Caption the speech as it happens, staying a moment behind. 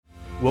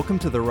Welcome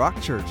to the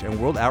Rock Church and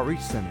World Outreach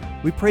Center.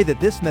 We pray that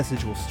this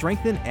message will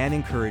strengthen and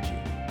encourage you.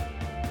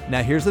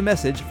 Now here's a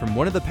message from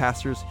one of the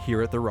pastors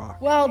here at the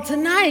Rock. Well,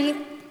 tonight,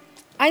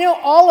 I know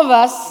all of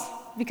us,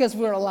 because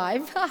we're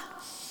alive,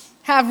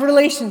 have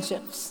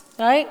relationships,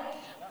 right?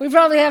 We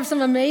probably have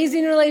some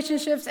amazing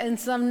relationships and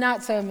some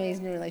not so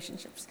amazing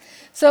relationships.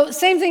 So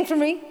same thing for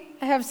me.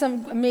 I have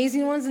some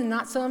amazing ones and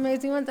not so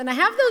amazing ones. And I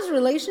have those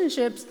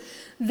relationships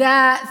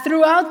that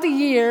throughout the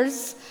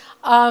years,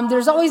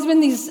 there's always been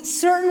these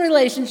certain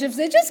relationships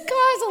that just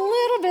cause a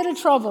little bit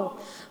of trouble,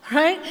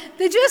 right?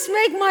 They just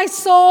make my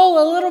soul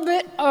a little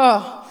bit,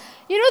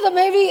 that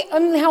maybe,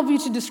 I'm going to help you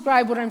to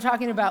describe what I'm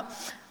talking about.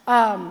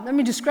 Let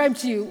me describe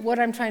to you what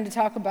I'm trying to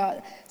talk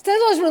about. It's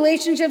those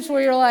relationships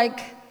where you're like,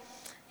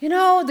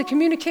 the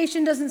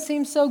communication doesn't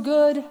seem so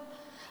good.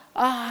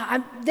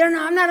 I'm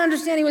not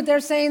understanding what they're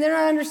saying. They're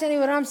not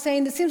understanding what I'm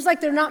saying. It seems like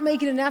they're not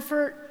making an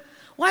effort.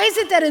 Why is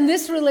it that in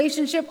this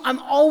relationship, I'm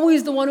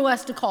always the one who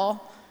has to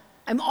call?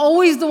 I'm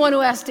always the one who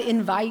has to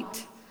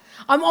invite.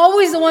 I'm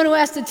always the one who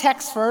has to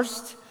text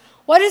first.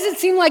 Why does it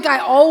seem like I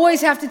always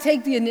have to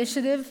take the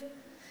initiative?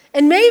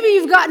 And maybe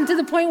you've gotten to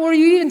the point where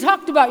you even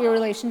talked about your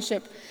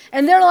relationship.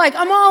 And they're like,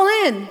 I'm all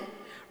in,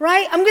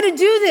 right? I'm going to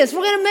do this.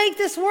 We're going to make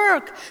this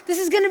work. This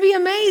is going to be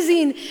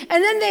amazing.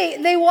 And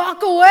then they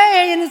walk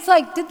away and it's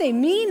like, did they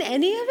mean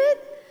any of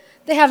it?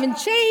 They haven't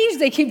changed.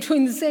 They keep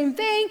doing the same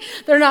thing.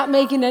 They're not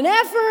making an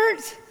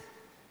effort.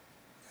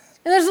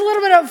 And there's a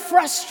little bit of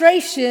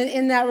frustration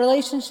in that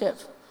relationship.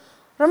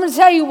 But I'm going to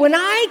tell you, when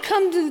I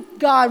come to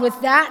God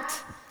with that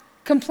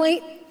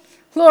complaint,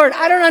 Lord,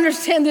 I don't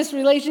understand this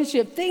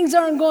relationship. Things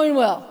aren't going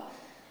well.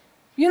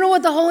 You know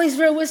what the Holy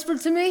Spirit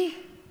whispered to me?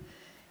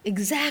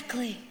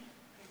 Exactly.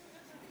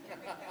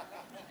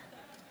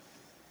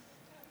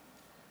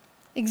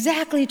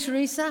 Exactly,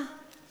 Teresa.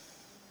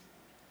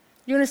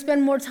 You're going to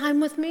spend more time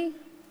with me?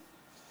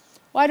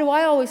 Why do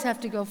I always have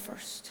to go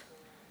first?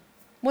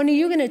 When are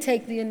you going to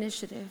take the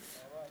initiative?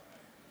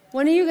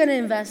 When are you going to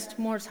invest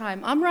more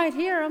time? I'm right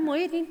here. I'm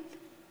waiting.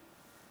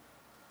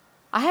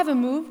 I haven't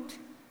moved.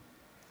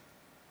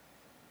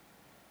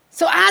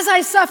 So as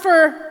I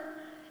suffer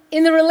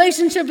in the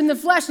relationship in the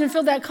flesh and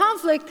feel that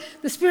conflict,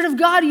 the Spirit of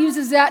God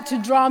uses that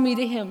to draw me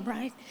to Him,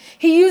 right?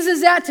 He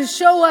uses that to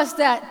show us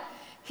that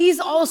He's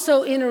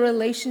also in a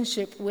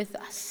relationship with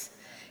us.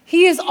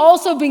 He has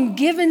also been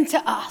given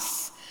to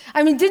us.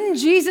 I mean, didn't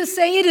Jesus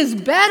say it is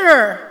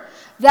better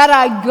that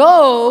I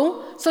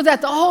go so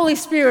that the Holy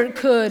Spirit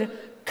could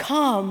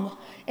come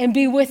and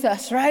be with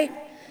us, right?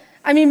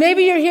 I mean,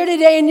 maybe you're here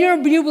today and you're a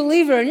new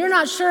believer and you're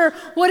not sure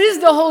what is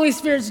the Holy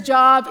Spirit's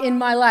job in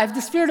my life,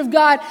 the Spirit of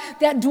God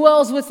that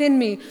dwells within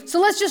me.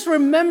 So let's just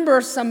remember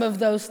some of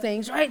those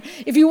things, right?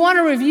 If you want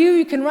to review,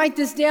 you can write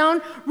this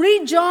down.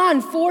 Read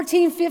John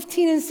 14,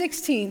 15, and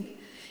 16.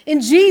 And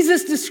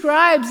Jesus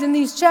describes in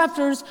these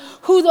chapters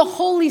who the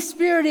Holy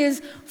Spirit is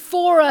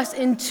for us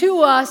and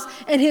to us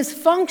and His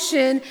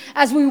function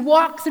as we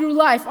walk through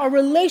life, our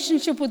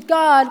relationship with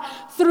God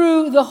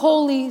through the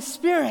Holy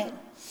Spirit,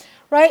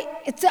 right?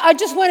 I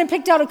just went and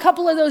picked out a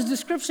couple of those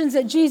descriptions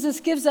that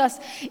Jesus gives us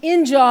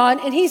in John,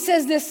 and He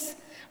says this,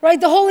 right?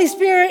 The Holy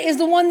Spirit is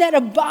the one that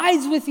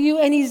abides with you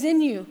and He's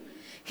in you.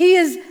 He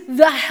is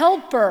the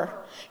helper.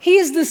 He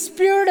is the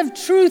Spirit of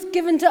truth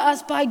given to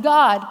us by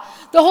God.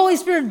 The Holy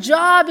Spirit's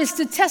job is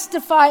to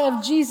testify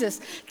of Jesus,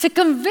 to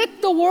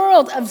convict the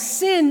world of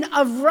sin,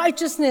 of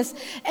righteousness,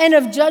 and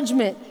of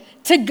judgment,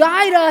 to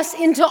guide us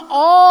into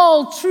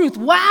all truth.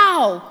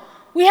 Wow!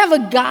 We have a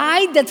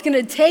guide that's going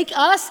to take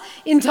us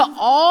into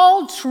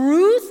all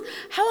truth?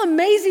 How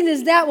amazing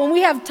is that when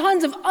we have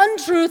tons of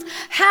untruth,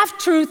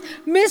 half-truth,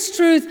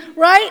 mistruth,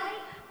 right?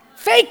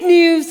 Fake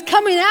news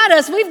coming at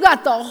us. We've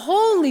got the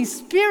Holy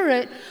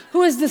Spirit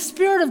who is the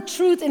Spirit of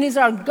truth and is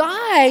our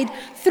guide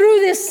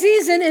through this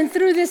season and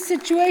through this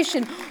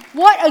situation.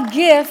 What a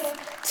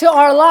gift to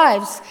our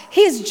lives.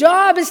 His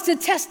job is to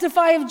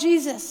testify of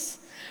Jesus,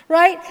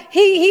 right?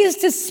 He is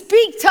to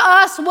speak to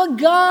us what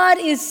God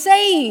is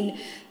saying.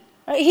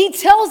 He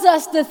tells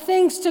us the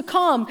things to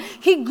come.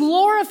 He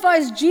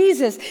glorifies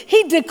Jesus.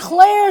 He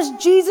declares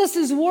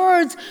Jesus'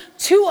 words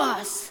to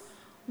us.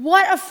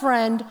 What a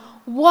friend.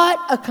 What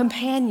a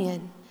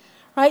companion,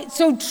 right?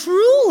 So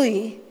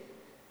truly,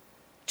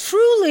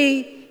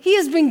 He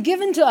has been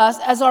given to us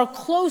as our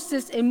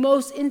closest and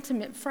most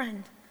intimate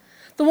friend.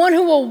 The one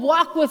who will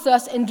walk with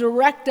us and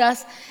direct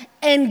us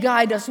and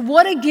guide us.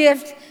 What a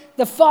gift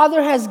the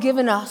Father has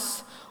given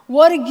us.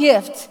 What a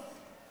gift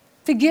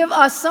to give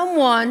us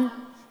someone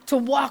to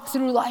walk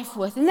through life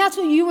with. And that's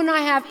what you and I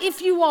have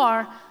if you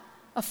are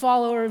a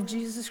follower of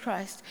Jesus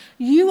Christ.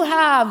 You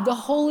have the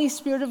Holy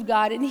Spirit of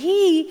God, and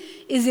He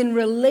is in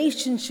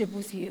relationship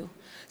with you.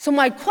 So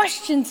my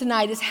question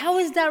tonight is, how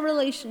is that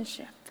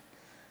relationship?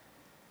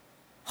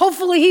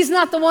 Hopefully He's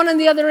not the one on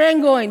the other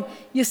end going,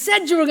 you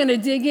said you were going to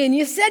dig in.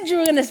 You said you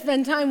were going to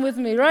spend time with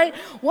me, right?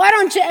 Why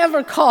don't you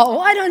ever call?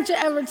 Why don't you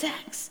ever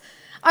text?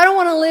 I don't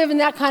want to live in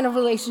that kind of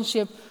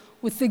relationship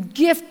with the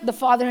gift the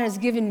Father has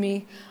given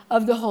me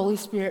of the Holy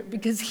Spirit,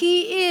 because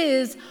He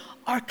is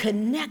our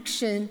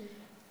connection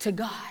to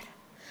God.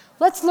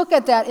 let's look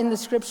at that in the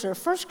scripture.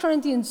 1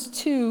 Corinthians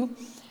 2,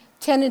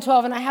 10 and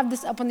 12, and I have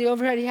this up on the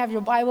overhead. You have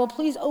your Bible.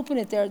 Please open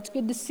it there. It's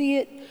good to see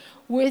it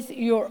with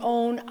your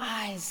own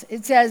eyes.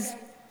 It says,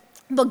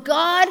 "But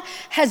God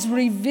has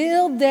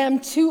revealed them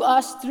to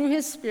us through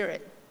his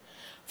Spirit.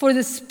 For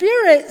the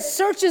Spirit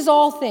searches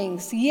all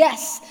things,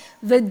 yes,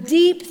 the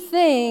deep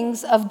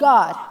things of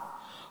God.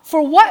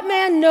 For what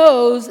man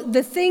knows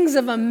the things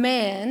of a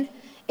man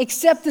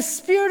except the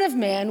spirit of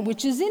man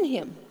which is in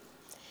him?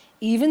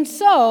 Even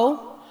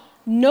so,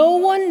 no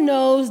one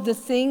knows the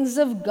things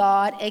of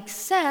God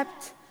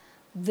except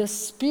the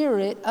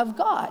Spirit of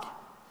God.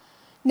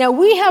 Now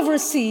we have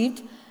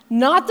received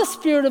not the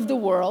spirit of the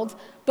world,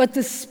 but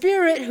the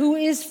Spirit who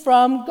is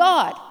from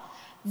God,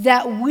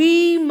 that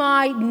we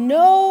might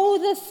know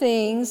the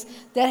things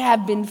that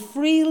have been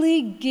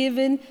freely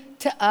given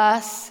to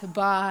us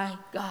by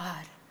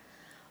God."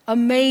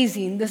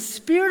 Amazing. The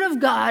Spirit of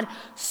God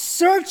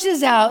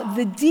searches out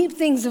the deep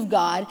things of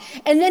God,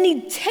 and then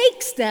he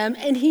takes them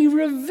and he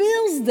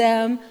reveals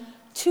them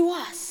to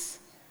us.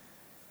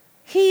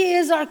 He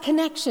is our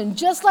connection.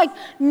 Just like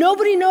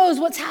nobody knows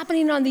what's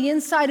happening on the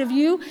inside of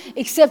you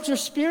except your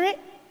spirit,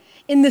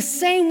 in the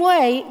same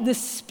way, the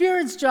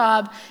Spirit's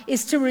job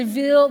is to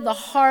reveal the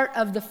heart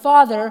of the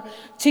Father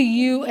to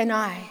you and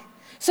I.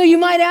 So you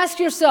might ask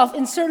yourself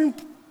in certain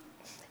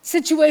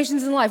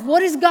situations in life,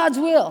 what is God's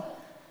will?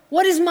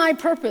 What is my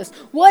purpose?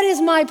 What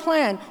is my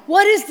plan?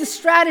 What is the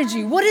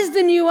strategy? What is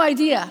the new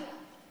idea?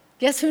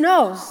 Guess who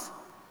knows?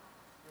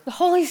 The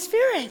Holy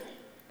Spirit.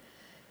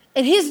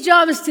 And his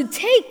job is to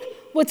take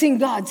what's in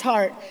God's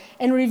heart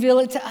and reveal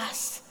it to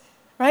us,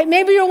 right?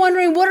 Maybe you're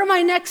wondering, what are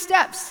my next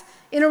steps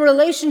in a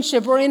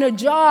relationship or in a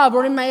job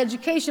or in my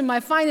education, my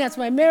finance,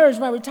 my marriage,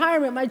 my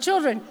retirement, my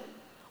children?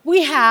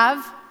 We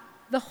have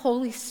the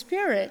Holy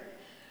Spirit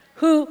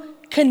who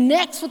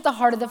connects with the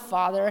heart of the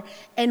Father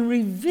and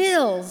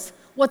reveals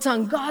what's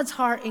on God's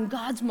heart and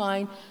God's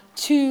mind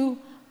to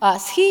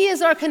us. He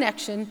is our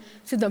connection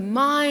to the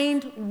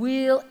mind,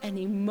 will, and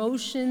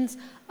emotions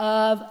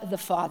of the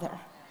Father.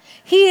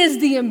 He is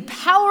the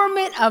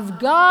empowerment of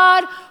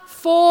God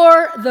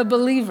for the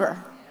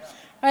believer.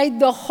 Right?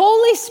 The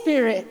Holy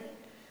Spirit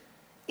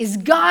is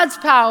God's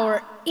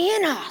power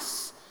in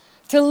us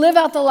to live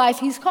out the life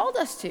he's called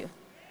us to.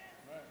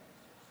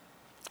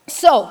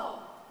 So,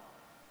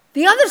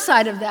 the other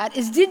side of that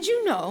is, did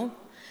you know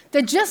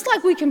that just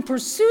like we can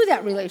pursue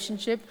that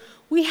relationship,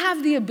 we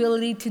have the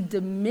ability to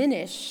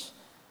diminish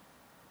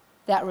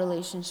that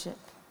relationship?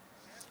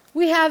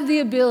 We have the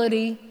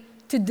ability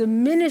to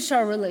diminish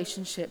our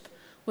relationship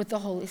with the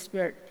Holy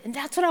Spirit. And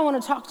that's what I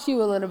want to talk to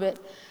you a little bit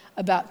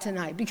about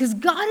tonight. Because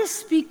God is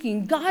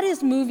speaking, God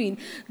is moving,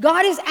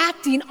 God is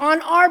acting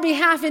on our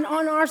behalf and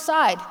on our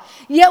side.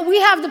 Yet we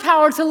have the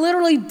power to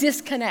literally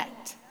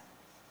disconnect,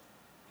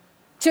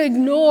 to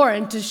ignore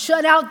and to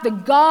shut out the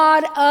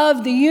God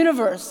of the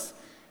universe.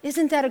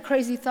 Isn't that a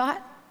crazy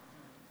thought?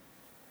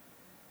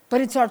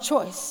 But it's our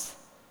choice.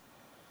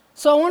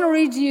 So I want to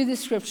read to you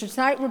this scripture.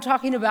 Tonight we're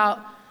talking about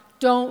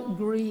don't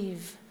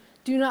grieve.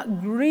 Do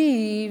not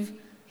grieve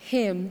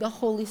him, the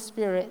Holy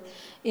Spirit,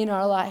 in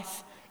our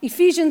life.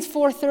 Ephesians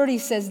 4:30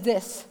 says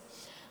this: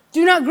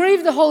 "Do not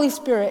grieve the Holy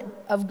Spirit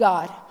of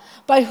God,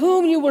 by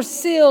whom you were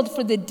sealed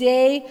for the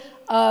day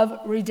of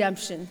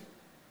redemption."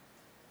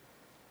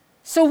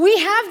 So we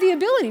have the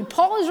ability,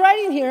 Paul is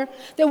writing here,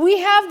 that we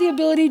have the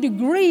ability to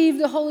grieve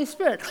the Holy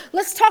Spirit.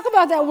 Let's talk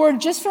about that word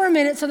just for a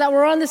minute so that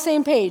we're on the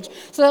same page.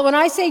 So that when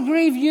I say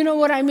grieve, you know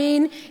what I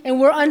mean, and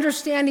we're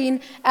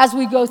understanding as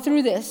we go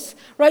through this.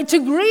 Right? To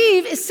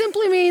grieve, it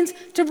simply means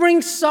to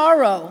bring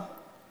sorrow,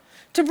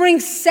 to bring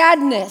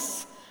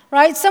sadness.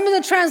 Right? Some of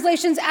the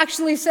translations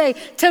actually say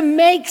to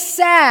make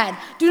sad.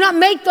 Do not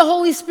make the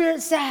Holy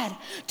Spirit sad.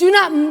 Do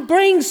not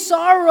bring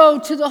sorrow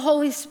to the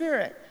Holy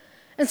Spirit.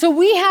 And so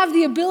we have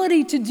the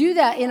ability to do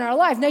that in our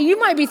life. Now, you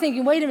might be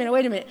thinking, wait a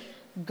minute.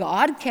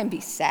 God can be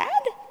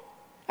sad?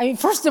 I mean,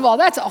 first of all,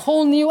 that's a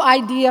whole new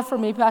idea for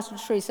me, Pastor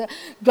Teresa.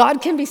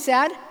 God can be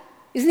sad?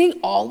 Isn't he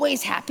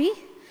always happy?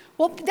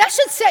 Well, that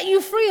should set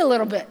you free a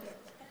little bit.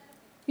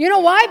 You know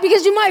why?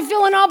 Because you might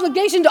feel an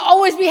obligation to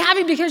always be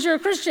happy because you're a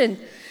Christian.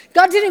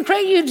 God didn't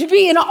create you to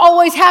be in an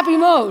always happy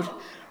mode,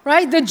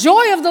 right? The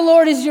joy of the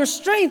Lord is your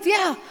strength,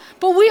 yeah.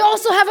 But we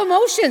also have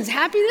emotions,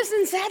 happiness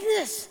and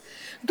sadness.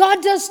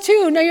 God does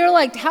too. Now you're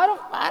like, I'm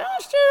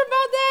not sure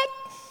about that.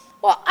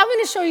 Well, I'm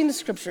going to show you in the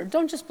scripture.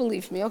 Don't just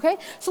believe me, okay?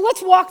 So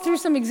let's walk through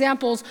some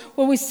examples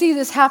where we see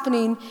this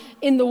happening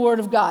in the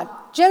Word of God.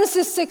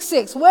 Genesis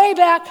 6:6, way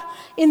back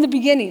in the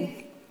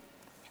beginning.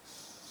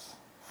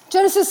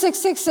 Genesis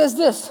 6:6 says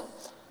this: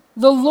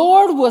 "The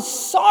Lord was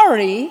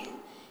sorry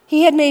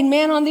he had made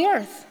man on the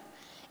earth,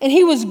 and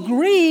he was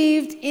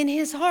grieved in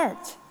his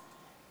heart."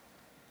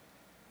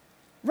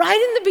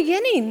 Right in the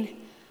beginning,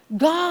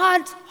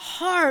 God's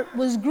heart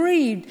was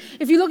grieved.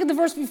 If you look at the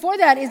verse before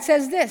that, it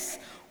says this.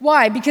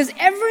 Why? Because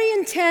every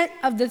intent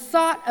of the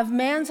thought of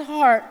man's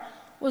heart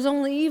was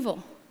only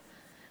evil.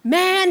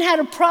 Man had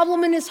a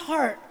problem in his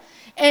heart,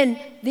 and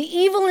the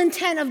evil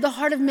intent of the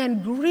heart of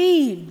man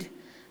grieved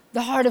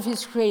the heart of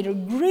his creator,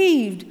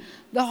 grieved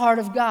the heart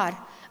of God.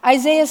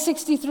 Isaiah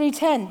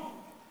 63:10.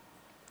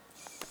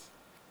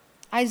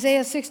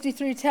 Isaiah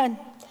 63:10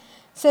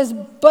 says,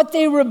 but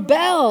they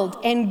rebelled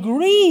and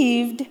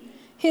grieved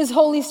his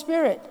Holy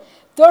Spirit.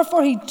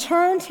 Therefore he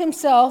turned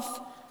himself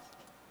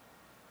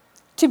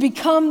to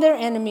become their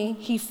enemy.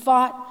 He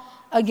fought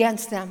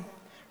against them.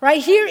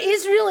 Right here,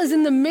 Israel is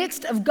in the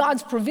midst of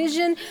God's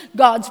provision,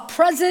 God's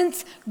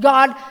presence.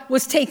 God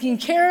was taking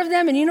care of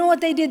them. And you know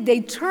what they did?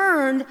 They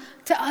turned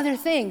to other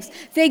things.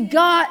 They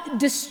got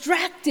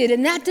distracted.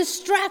 And that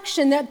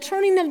distraction, that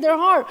turning of their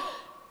heart,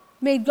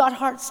 made God's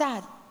heart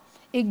sad.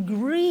 It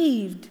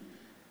grieved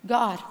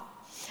God.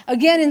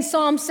 Again, in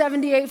Psalm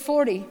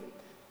 78:40,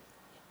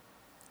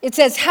 it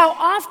says, how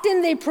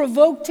often they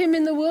provoked him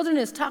in the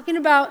wilderness, talking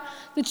about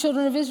the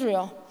children of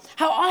Israel.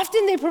 How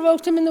often they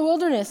provoked him in the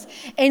wilderness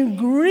and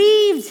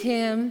grieved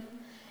him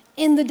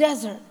in the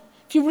desert.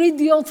 If you read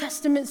the Old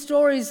Testament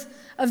stories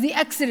of the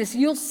Exodus,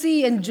 you'll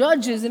see, and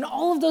Judges, and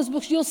all of those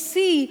books, you'll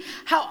see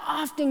how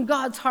often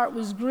God's heart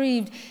was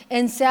grieved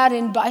and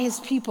saddened by his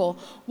people.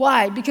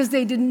 Why? Because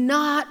they did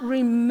not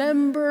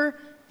remember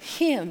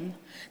him.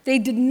 They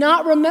did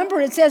not remember.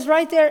 It says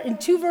right there in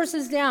 2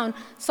 verses down,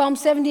 Psalm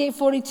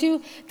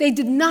 78:42, they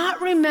did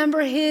not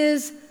remember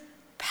his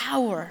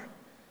power.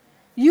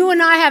 You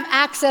and I have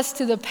access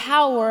to the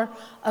power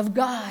of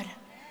God.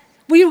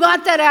 We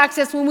got that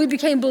access when we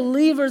became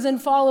believers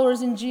and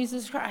followers in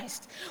Jesus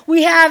Christ.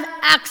 We have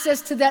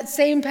access to that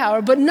same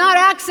power, but not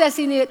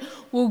accessing it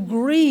will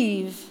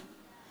grieve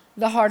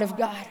the heart of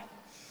God.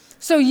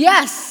 So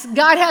yes,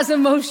 God has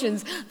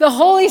emotions. The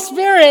Holy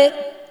Spirit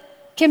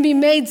can be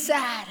made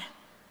sad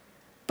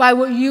by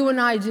what you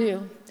and I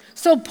do.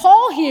 So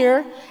Paul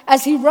here,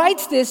 as he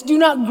writes this, do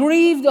not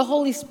grieve the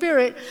Holy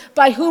Spirit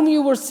by whom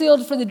you were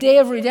sealed for the day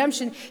of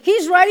redemption.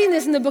 He's writing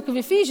this in the book of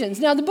Ephesians.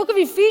 Now, the book of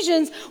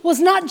Ephesians was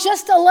not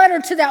just a letter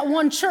to that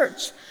one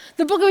church.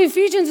 The book of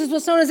Ephesians is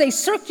what's known as a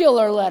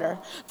circular letter.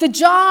 The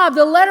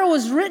letter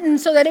was written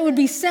so that it would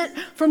be sent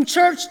from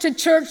church to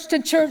church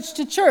to church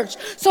to church.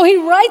 So he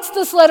writes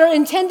this letter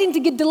intending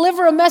to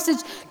deliver a message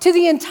to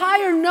the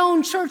entire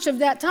known church of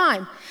that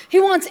time. He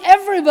wants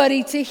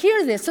everybody to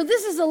hear this. So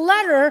this is a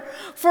letter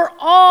for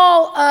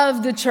all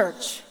of the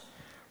church,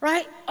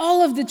 right?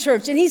 All of the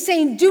church. And he's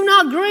saying, do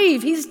not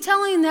grieve. He's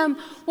telling them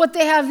what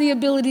they have the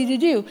ability to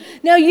do.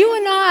 Now, you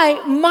and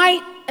I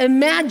might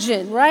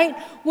imagine, right?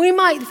 We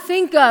might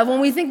think of,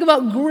 when we think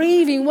about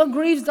grieving, what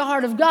grieves the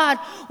heart of God,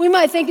 we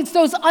might think it's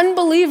those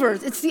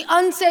unbelievers. It's the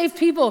unsaved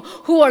people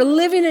who are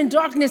living in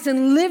darkness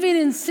and living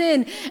in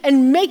sin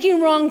and making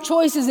wrong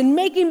choices and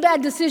making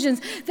bad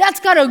decisions.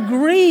 That's got to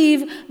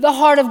grieve the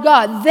heart of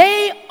God.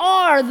 They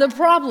are the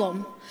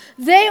problem.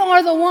 They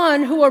are the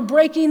one who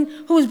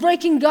is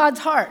breaking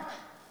God's heart.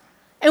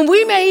 And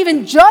we may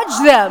even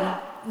judge them.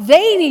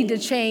 They need to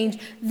change.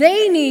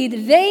 They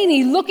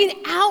need looking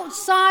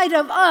outside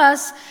of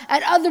us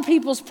at other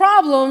people's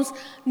problems,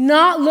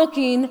 not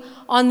looking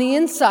on the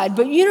inside.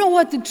 But you know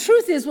what? The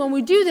truth is, when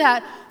we do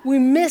that, we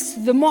miss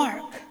the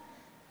mark.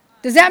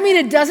 Does that mean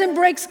it doesn't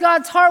break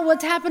God's heart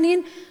what's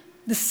happening?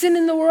 The sin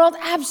in the world?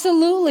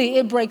 Absolutely,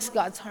 it breaks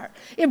God's heart.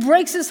 It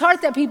breaks his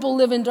heart that people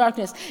live in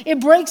darkness.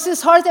 It breaks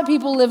his heart that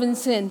people live in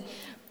sin.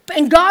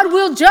 And God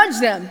will judge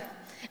them.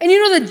 And you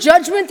know the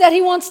judgment that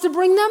he wants to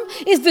bring them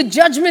is the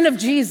judgment of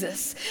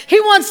Jesus. He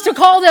wants to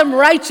call them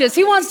righteous.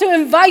 He wants to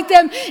invite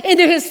them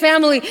into his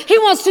family. He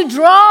wants to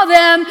draw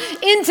them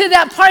into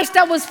that price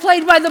that was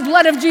paid by the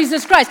blood of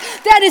Jesus Christ.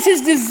 That is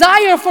his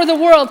desire for the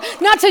world,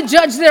 not to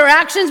judge their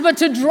actions, but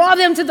to draw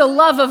them to the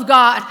love of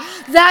God.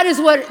 That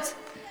is what it's.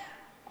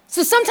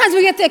 So sometimes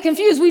we get that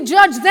confused. We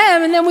judge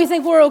them and then we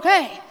think we're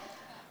okay.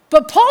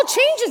 But Paul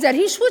changes that.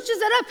 He switches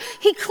that up.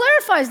 He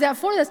clarifies that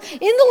for us. In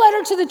the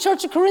letter to the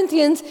church of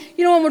Corinthians,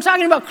 you know, when we're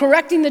talking about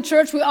correcting the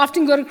church, we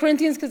often go to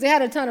Corinthians because they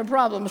had a ton of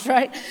problems,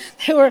 right?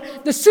 They were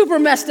the super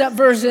messed up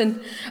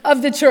version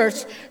of the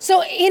church.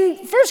 So in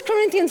 1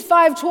 Corinthians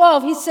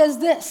 5:12, he says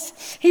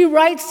this. He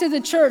writes to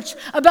the church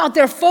about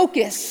their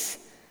focus,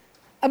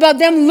 about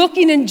them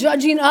looking and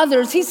judging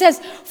others. He says,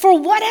 for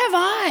what have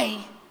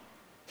I?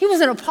 He was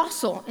an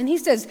apostle, and he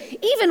says,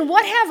 even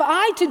what have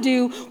I to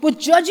do with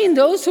judging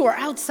those who are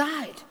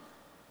outside?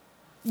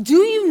 Do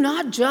you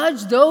not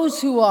judge those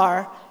who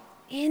are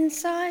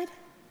inside?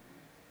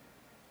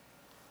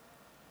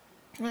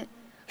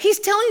 He's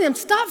telling them,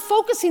 stop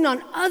focusing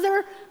on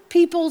other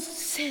people's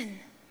sin.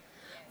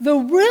 The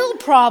real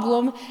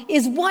problem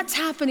is what's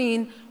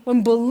happening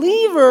when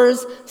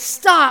believers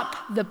stop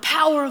the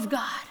power of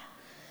God.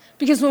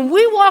 Because when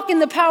we walk in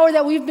the power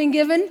that we've been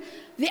given,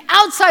 the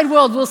outside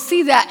world will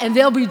see that and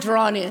they'll be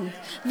drawn in.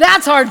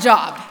 That's our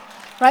job,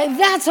 right?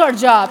 That's our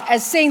job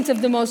as saints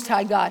of the Most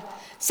High God.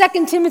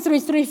 2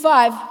 Timothy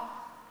 3:5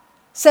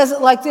 says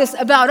it like this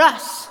about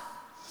us.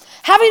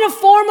 Having a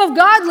form of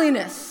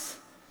godliness.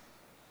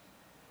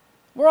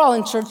 We're all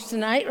in church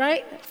tonight,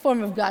 right? A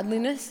form of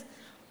godliness.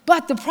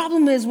 But the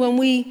problem is when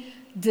we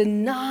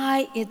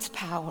deny its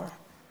power,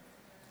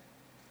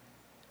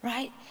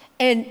 right?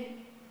 And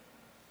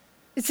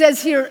it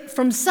says here,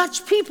 from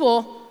such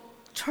people,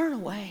 turn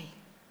away.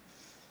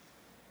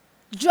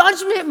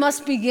 Judgment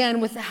must begin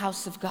with the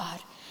house of God.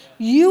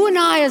 You and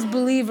I as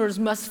believers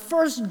must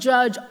first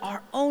judge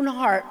our own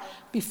heart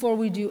before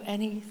we do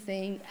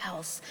anything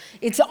else.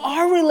 It's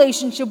our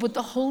relationship with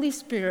the Holy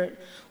Spirit,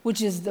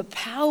 which is the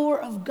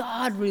power of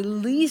God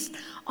released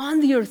on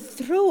the earth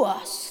through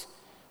us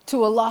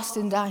to a lost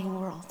and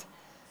dying world.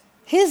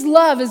 His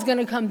love is going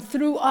to come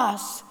through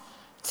us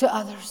to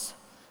others.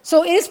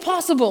 So it is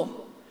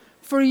possible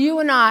for you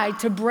and I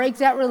to break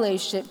that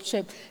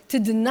relationship, to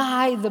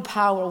deny the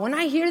power. When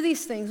I hear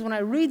these things, when I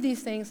read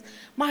these things,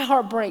 my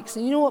heart breaks.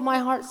 And you know what my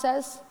heart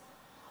says?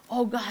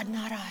 Oh God,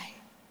 not I.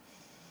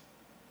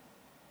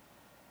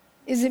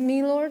 Is it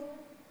me, Lord?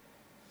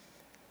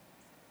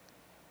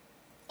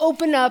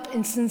 Open up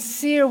and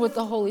sincere with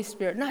the Holy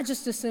Spirit, not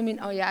just assuming,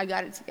 oh yeah, I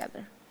got it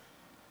together.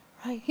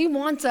 Right? He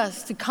wants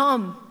us to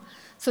come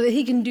so that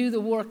he can do the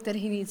work that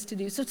he needs to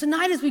do. So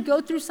tonight as we go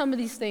through some of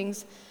these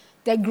things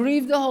that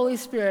grieve the Holy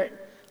Spirit,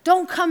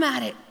 don't come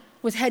at it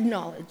with head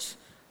knowledge.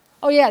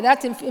 Oh yeah,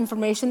 that's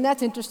information,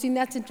 that's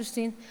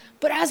interesting.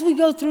 But as we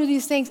go through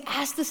these things,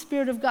 ask the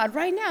Spirit of God.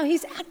 Right now,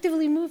 he's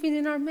actively moving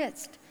in our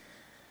midst.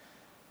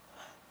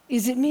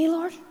 Is it me,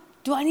 Lord?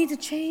 Do I need to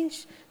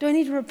change? Do I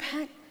need to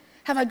repent?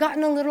 Have I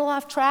gotten a little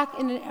off track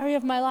in an area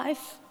of my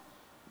life?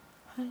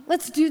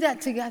 Let's do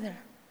that together.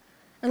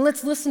 And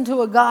let's listen to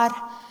what God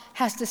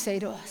has to say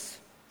to us.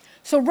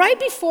 So right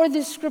before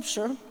this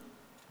scripture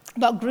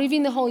about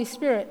grieving the Holy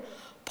Spirit,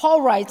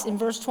 Paul writes in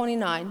verse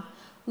 29,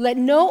 "Let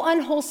no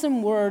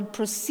unwholesome word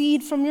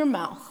proceed from your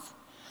mouth,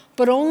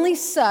 but only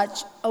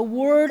such a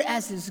word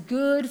as is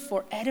good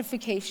for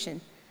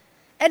edification."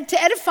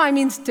 To edify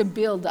means to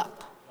build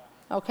up.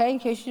 Okay, in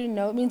case you didn't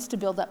know, it means to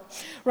build up.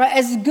 Right,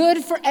 as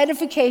good for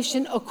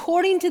edification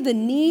according to the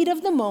need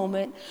of the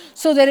moment,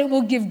 so that it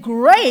will give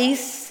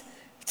grace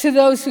to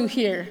those who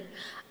hear.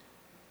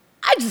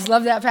 I just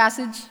love that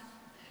passage.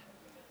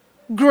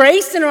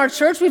 Grace in our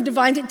church, we've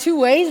defined it two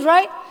ways,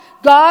 right?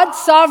 God's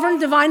sovereign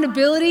divine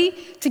ability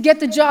to get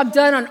the job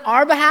done on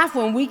our behalf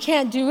when we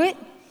can't do it.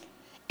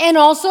 And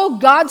also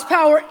God's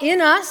power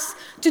in us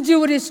to do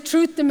what his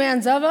truth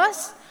demands of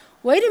us.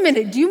 Wait a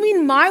minute, do you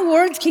mean my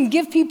words can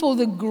give people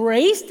the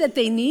grace that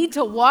they need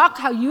to walk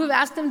how you have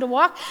asked them to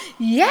walk?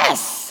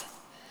 Yes,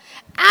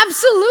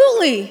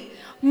 absolutely.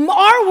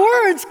 Our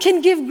words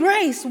can give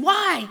grace.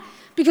 Why?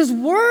 Because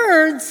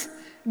words,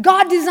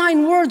 God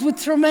designed words with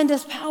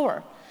tremendous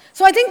power.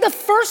 So I think the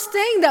first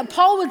thing that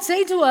Paul would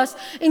say to us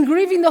in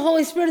grieving the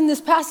Holy Spirit in this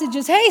passage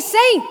is, hey,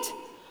 saint,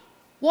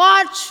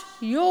 watch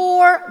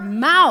your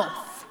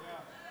mouth.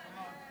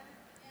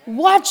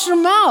 Watch your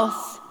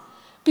mouth.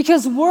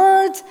 Because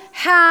words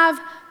have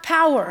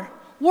power.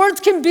 Words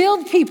can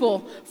build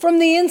people from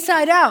the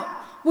inside out.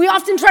 We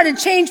often try to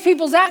change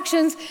people's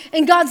actions,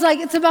 and God's like,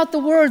 it's about the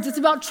words. It's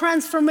about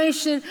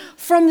transformation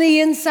from the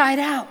inside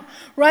out,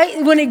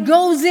 right? When it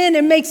goes in,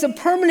 it makes a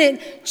permanent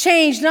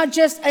change, not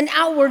just an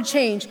outward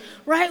change,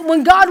 right?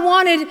 When God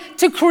wanted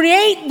to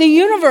create the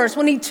universe,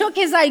 when he took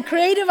his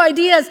creative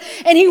ideas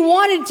and he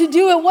wanted to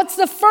do it, what's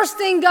the first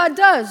thing God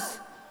does?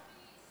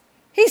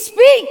 He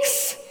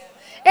speaks.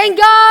 And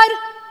God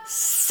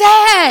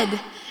said.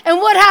 And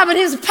what happened?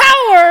 His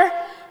power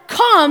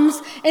comes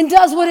and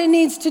does what it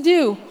needs to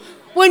do.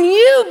 When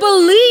you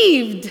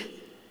believed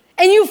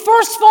and you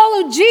first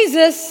followed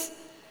Jesus,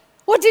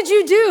 what did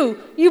you do?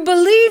 You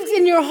believed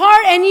in your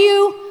heart and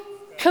you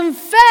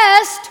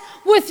confessed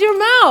with your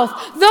mouth.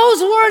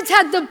 Those words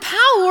had the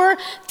power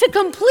to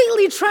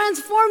completely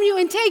transform you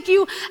and take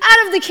you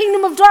out of the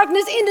kingdom of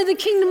darkness into the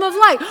kingdom of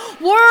light.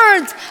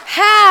 Words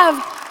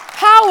have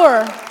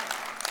power.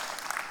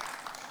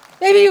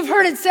 Maybe you've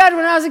heard it said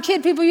when I was a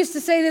kid, people used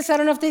to say this, I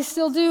don't know if they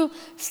still do,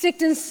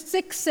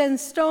 sticks and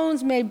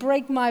stones may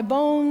break my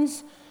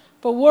bones,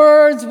 but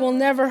words will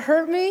never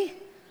hurt me.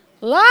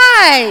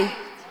 Lie.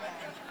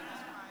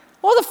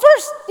 Well, the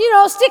first,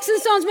 sticks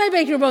and stones may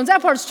break your bones,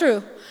 that part's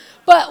true.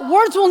 But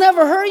words will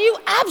never hurt you?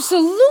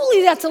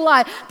 Absolutely that's a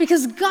lie,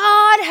 because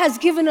God has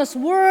given us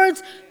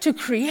words to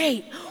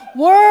create.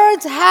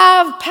 Words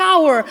have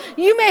power.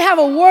 You may have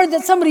a word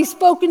that somebody's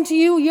spoken to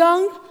you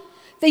young,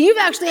 that you've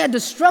actually had to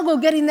struggle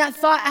getting that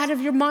thought out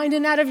of your mind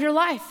and out of your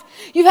life.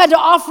 You've had to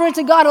offer it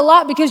to God a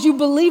lot because you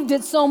believed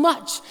it so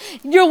much.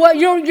 Your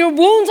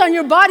wounds on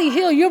your body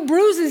heal, your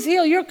bruises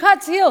heal, your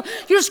cuts heal,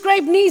 your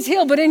scraped knees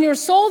heal, but in your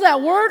soul, that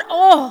word,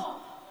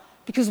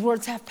 because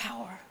words have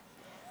power.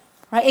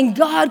 Right? And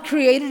God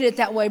created it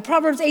that way.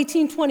 Proverbs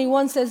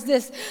 18:21 says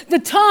this, the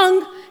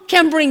tongue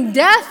can bring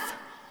death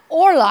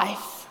or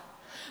life.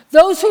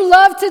 Those who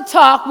love to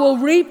talk will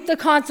reap the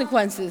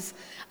consequences.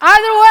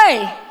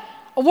 Either way,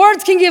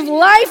 words can give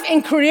life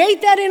and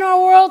create that in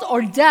our world,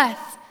 or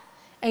death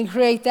and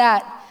create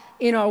that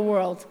in our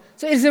world.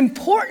 So it is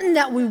important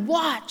that we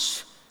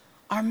watch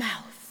our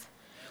mouth.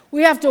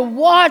 We have to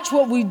watch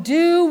what we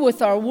do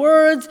with our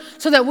words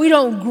so that we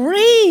don't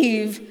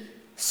grieve,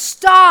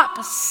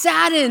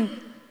 sadden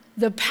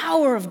the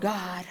power of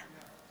God.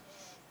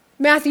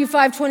 Matthew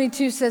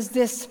 5:22 says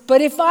this,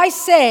 but I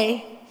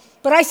say,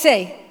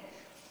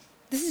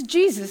 this is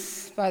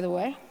Jesus, by the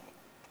way,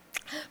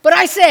 But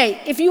I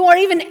say, if you are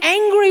even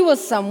angry with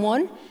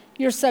someone,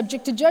 you're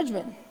subject to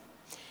judgment.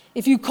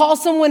 If you call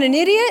someone an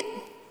idiot,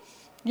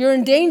 you're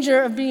in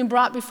danger of being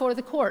brought before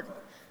the court.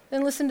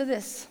 Then listen to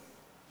this.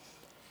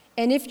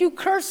 And if you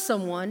curse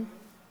someone,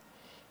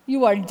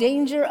 you are in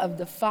danger of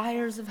the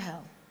fires of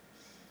hell.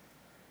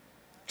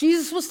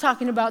 Jesus was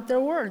talking about their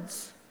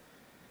words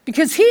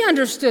because he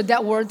understood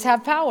that words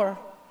have power.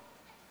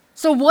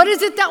 So what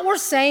is it that we're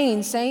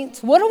saying,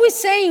 saints? What are we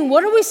saying?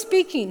 What are we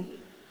speaking?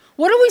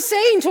 What are we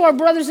saying to our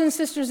brothers and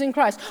sisters in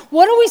Christ?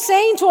 What are we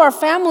saying to our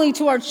family,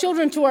 to our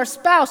children, to our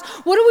spouse?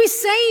 What are we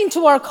saying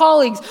to our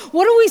colleagues?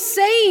 What are we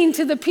saying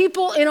to the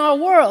people in our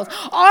world?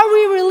 Are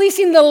we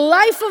releasing the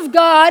life of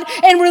God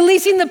and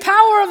releasing the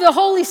power of the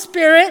Holy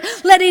Spirit,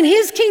 letting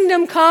his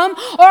kingdom come?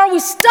 Or are we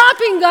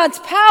stopping God's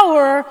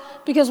power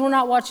because we're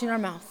not watching our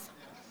mouth?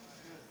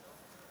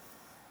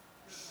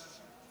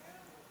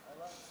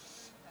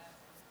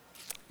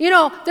 You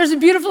know, there's a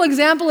beautiful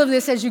example of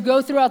this as you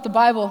go throughout the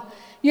Bible.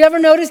 You ever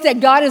notice that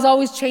God is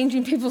always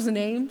changing people's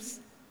names?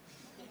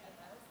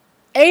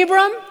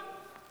 Abram,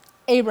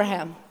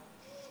 Abraham.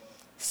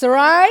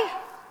 Sarai,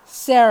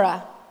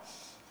 Sarah.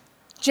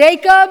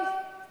 Jacob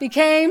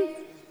became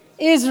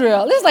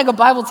Israel. This is like a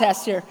Bible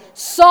test here.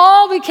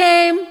 Saul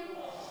became,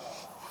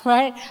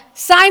 right?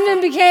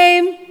 Simon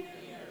became.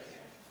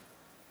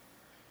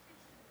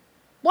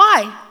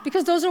 Why?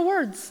 Because those are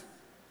words.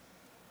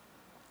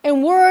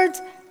 And words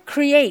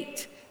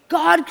create.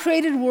 God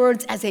created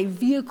words as a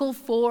vehicle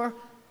for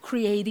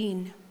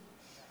creating.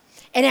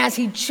 And as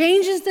he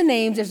changes the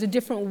names, there's a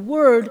different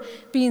word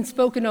being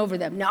spoken over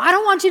them. Now, I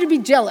don't want you to be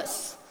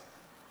jealous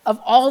of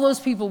all those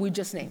people we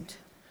just named.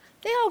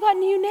 They all got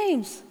new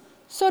names.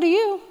 So do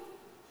you.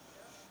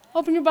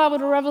 Open your Bible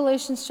to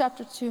Revelation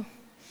chapter 2.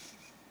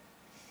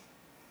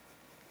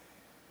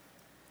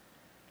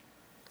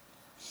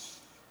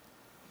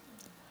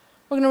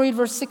 We're going to read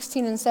verse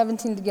 16 and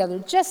 17 together,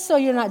 just so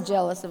you're not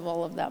jealous of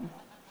all of them.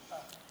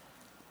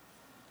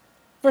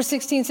 Verse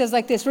 16 says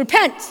like this,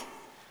 repent,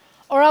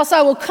 or else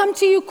I will come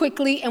to you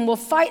quickly and will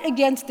fight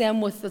against them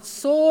with the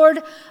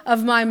sword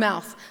of my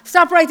mouth.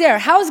 Stop right there.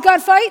 How does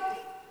God fight?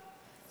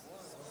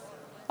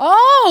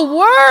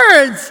 Oh,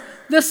 words.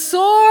 The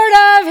sword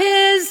of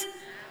his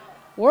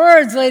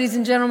words, ladies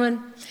and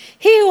gentlemen.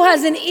 He who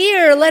has an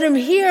ear, let him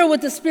hear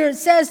what the Spirit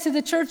says to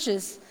the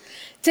churches.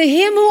 To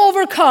him who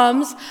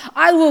overcomes,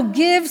 I will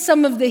give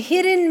some of the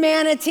hidden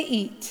manna to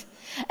eat.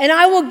 And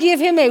I will give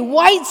him a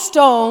white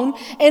stone,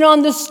 and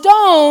on the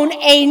stone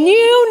a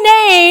new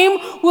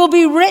name will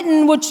be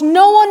written, which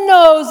no one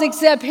knows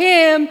except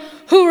him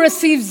who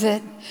receives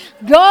it.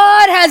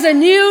 God has a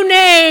new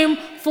name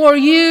for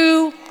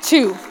you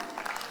too.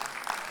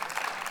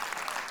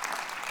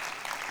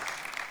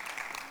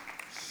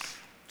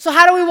 So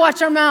how do we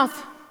watch our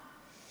mouth?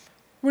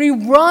 We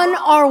run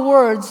our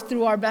words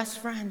through our best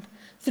friend,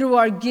 through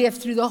our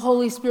gift, through the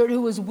Holy Spirit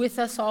who is with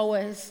us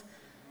always.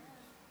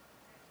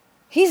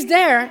 He's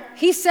there.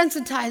 He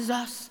sensitized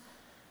us.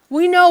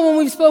 We know when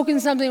we've spoken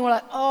something, we're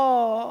like,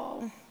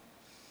 oh,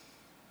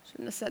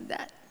 shouldn't have said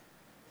that.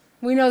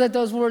 We know that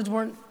those words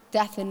weren't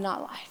death and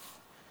not life,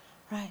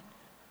 right?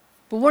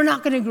 But we're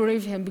not going to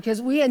grieve him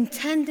because we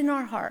intend in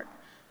our heart,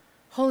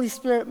 Holy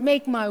Spirit,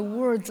 make my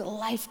words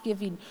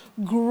life-giving,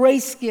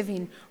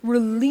 grace-giving,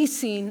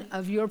 releasing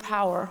of your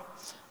power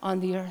on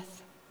the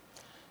earth.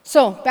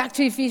 So, back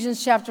to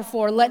Ephesians chapter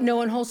 4. Let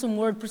no unwholesome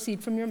word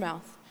proceed from your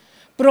mouth,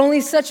 but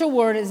only such a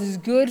word as is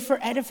good for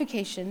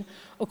edification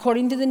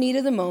according to the need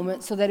of the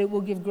moment, so that it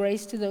will give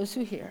grace to those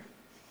who hear.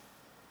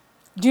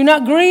 Do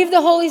not grieve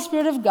the Holy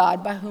Spirit of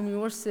God, by whom you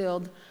were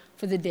sealed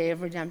for the day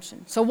of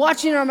redemption. So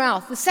watching our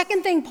mouth. The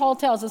second thing Paul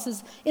tells us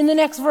is in the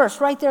next verse,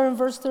 right there in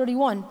verse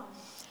 31.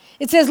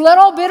 It says, let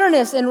all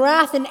bitterness and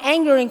wrath and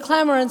anger and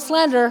clamor and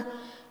slander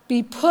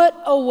be put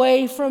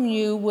away from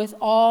you with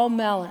all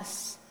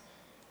malice.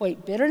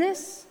 Wait,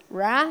 bitterness,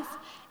 wrath,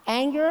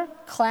 anger,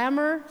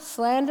 clamor,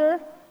 slander.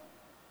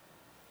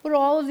 What do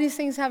all of these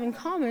things have in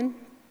common?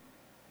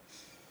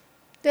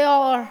 They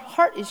all are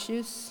heart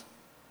issues.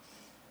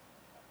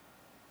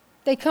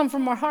 They come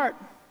from our heart.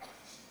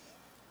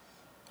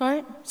 All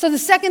right? So the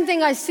second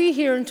thing I see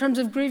here in terms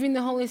of grieving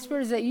the Holy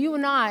Spirit is that you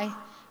and I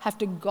have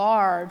to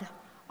guard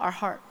our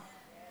heart.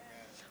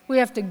 We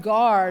have to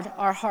guard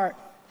our heart.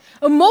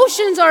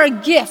 Emotions are a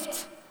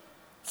gift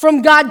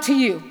from God to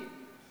you.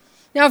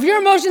 Now, if your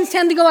emotions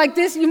tend to go like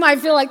this, you might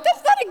feel like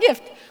that's not a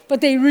gift.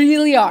 But they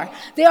really are.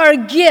 They are a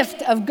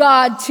gift of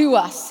God to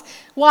us.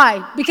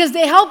 Why? Because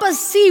they help us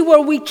see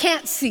where we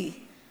can't see.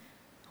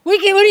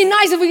 It would be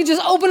nice if we could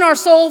just open our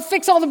soul,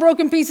 fix all the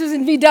broken pieces,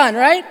 and be done,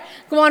 right?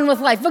 Go on with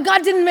life. But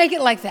God didn't make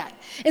it like that.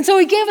 And so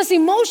he gave us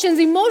emotions.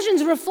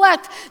 Emotions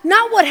reflect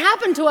not what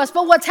happened to us,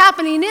 but what's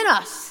happening in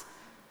us,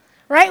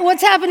 right?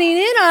 What's happening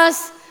in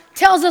us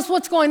tells us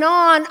what's going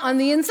on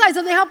the inside.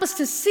 So they help us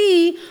to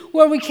see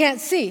where we can't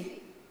see.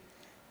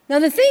 Now,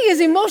 the thing is,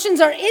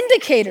 emotions are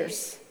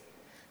indicators.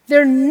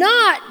 They're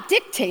not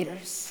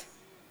dictators.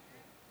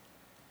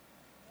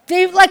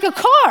 They're like a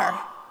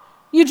car.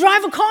 You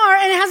drive a car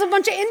and it has a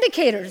bunch of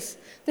indicators.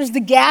 There's the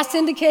gas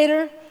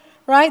indicator,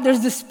 right?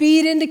 There's the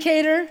speed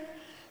indicator.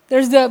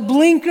 There's the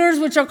blinkers,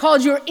 which are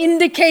called your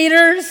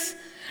indicators,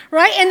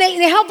 right? And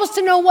they help us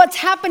to know what's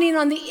happening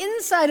on the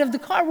inside of the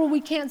car where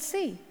we can't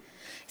see.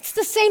 It's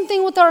the same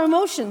thing with our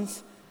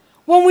emotions.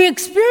 When we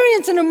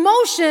experience an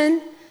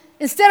emotion,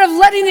 instead of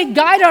letting it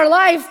guide our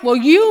life, well,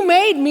 you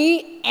made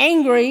me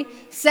angry,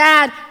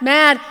 sad,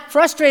 mad,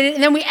 frustrated,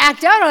 and then we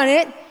act out on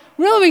it,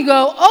 really we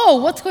go,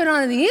 oh, what's going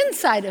on the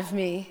inside of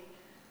me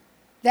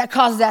that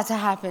caused that to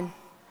happen,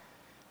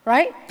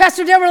 right?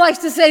 Pastor Deborah likes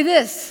to say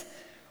this: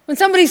 when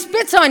somebody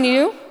spits on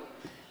you,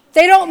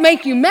 they don't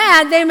make you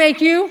mad, they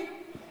make you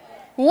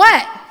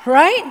wet,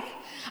 right?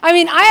 I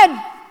mean, I had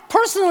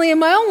personally in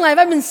my own life,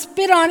 I've been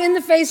spit on in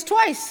the face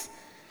twice.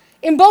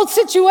 In both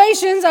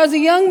situations, I was a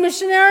young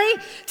missionary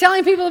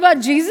telling people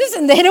about Jesus,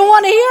 and they didn't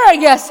want to hear, I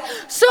guess.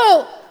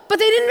 But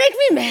they didn't make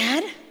me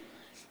mad.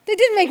 They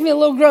did make me a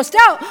little grossed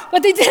out,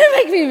 but they didn't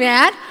make me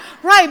mad,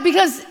 right?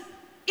 Because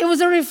it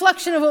was a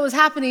reflection of what was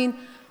happening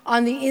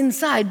on the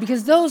inside,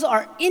 because those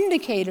are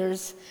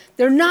indicators.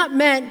 They're not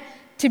meant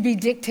to be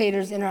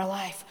dictators in our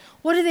life.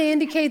 What do they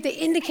indicate? They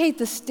indicate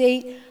the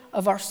state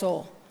of our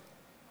soul.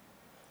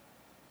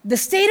 The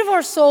state of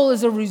our soul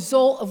is a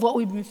result of what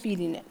we've been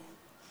feeding it.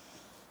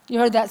 You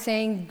heard that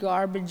saying,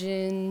 garbage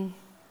in,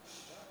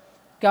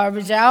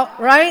 garbage out,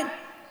 right?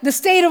 The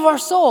state of our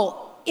soul.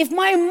 If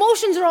my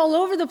emotions are all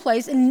over the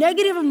place, and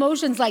negative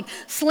emotions like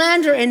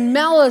slander and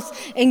malice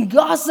and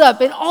gossip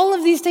and all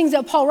of these things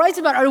that Paul writes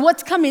about are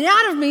what's coming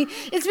out of me,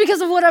 it's because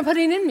of what I'm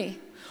putting in me.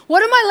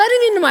 What am I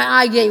letting into my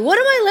eye gate? What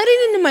am I letting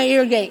into my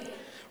ear gate,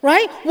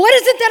 right? What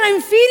is it that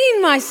I'm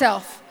feeding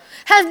myself?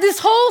 Has this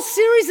whole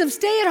series of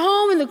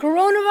stay-at-home and the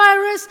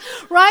coronavirus,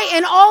 right,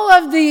 and all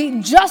of the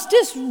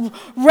justice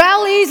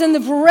rallies and the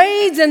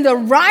parades and the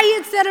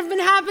riots that have been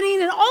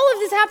happening and all of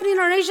this happening in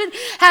our nation,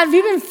 have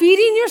you been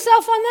feeding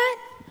yourself on that?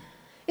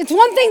 It's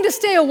one thing to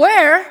stay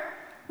aware,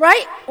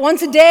 right?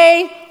 Once a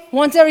day,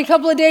 once every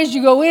couple of days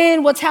you go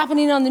in, what's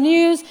happening on the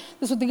news,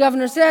 this is what the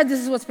governor said, this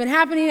is what's been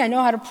happening, I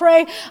know how to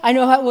pray, I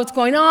know what's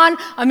going on,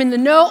 I'm in the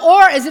know.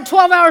 Or is it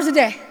 12 hours a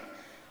day,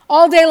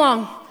 all day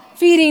long?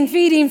 Feeding,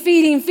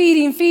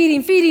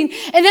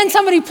 and then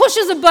somebody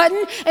pushes a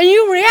button and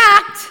you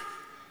react.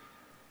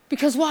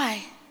 Because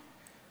why?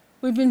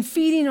 We've been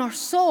feeding our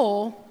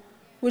soul,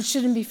 which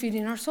shouldn't be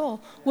feeding our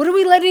soul. What are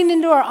we letting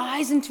into our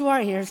eyes, into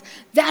our ears?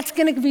 That's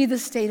going to be the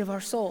state of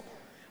our soul,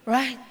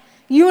 right?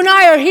 You and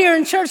I are here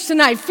in church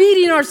tonight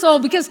feeding our soul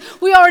because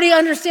we already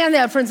understand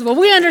that principle.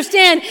 We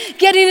understand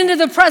getting into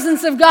the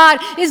presence of God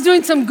is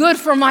doing some good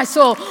for my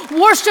soul.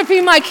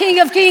 Worshiping my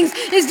King of Kings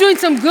is doing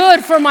some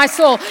good for my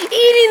soul.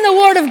 Eating the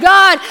Word of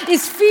God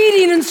is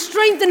feeding and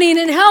strengthening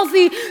and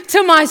healthy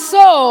to my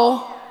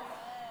soul,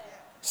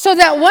 so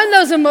that when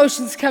those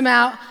emotions come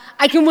out,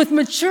 I can with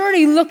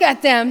maturity look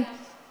at them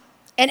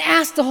and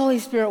ask the Holy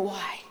Spirit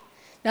why.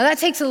 Now that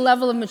takes a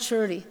level of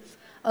maturity,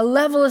 a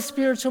level of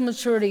spiritual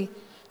maturity,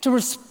 to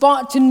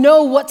respond, to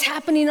know what's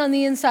happening on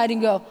the inside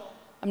and go,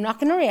 I'm not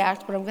going to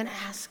react, but I'm going to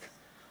ask,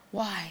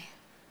 why?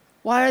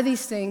 Why are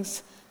these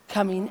things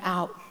coming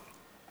out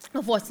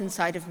of what's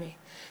inside of me?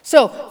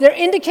 So they're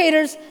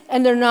indicators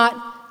and they're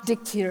not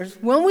dictators.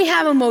 When we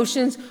have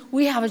emotions,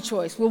 we have a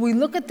choice. Will we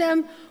look at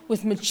them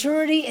with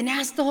maturity and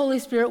ask the Holy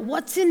Spirit,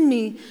 what's in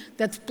me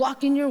that's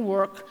blocking your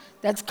work,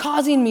 that's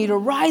causing me to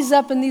rise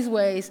up in these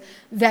ways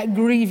that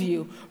grieve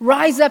you?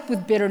 Rise up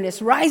with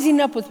bitterness, rising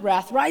up with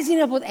wrath,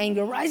 rising up with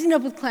anger, rising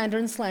up with clamor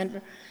and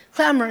slander,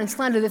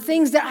 the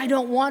things that I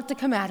don't want to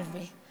come out of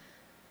me,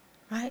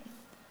 right?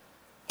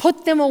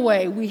 Put them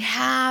away. We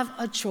have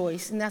a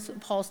choice, and that's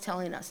what Paul's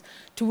telling us,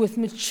 to with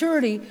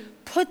maturity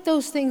put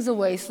those things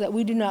away so that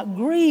we do not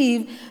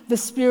grieve the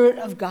Spirit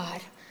of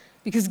God.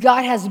 Because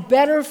God has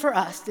better for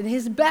us, and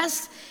His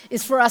best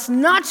is for us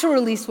not to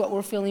release what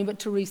we're feeling, but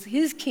to release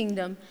His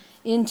kingdom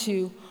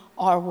into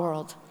our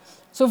world.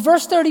 So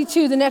verse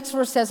 32, the next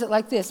verse says it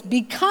like this: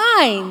 be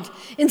kind.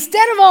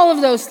 Instead of all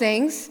of those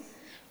things,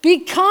 be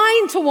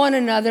kind to one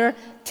another,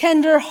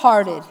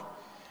 tender-hearted,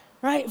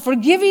 right?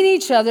 Forgiving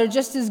each other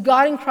just as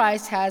God in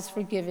Christ has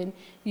forgiven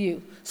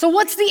you. So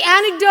what's the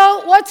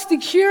antidote? What's the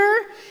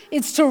cure?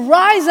 It's to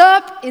rise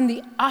up in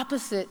the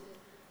opposite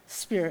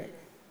spirit.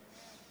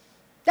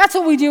 That's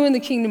what we do in the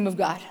kingdom of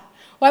God.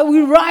 Right?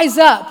 We rise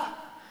up.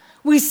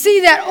 We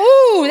see that,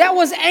 ooh, that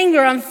was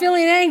anger. I'm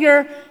feeling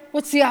anger.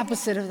 What's the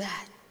opposite of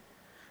that?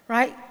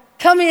 Right?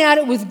 Coming at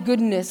it with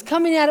goodness,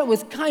 coming at it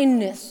with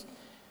kindness.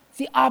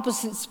 The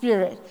opposite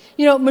spirit.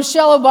 You know,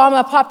 Michelle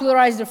Obama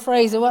popularized a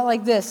phrase. It went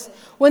like this: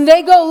 when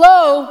they go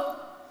low,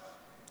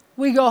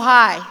 we go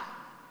high.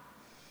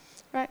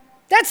 Right?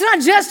 That's not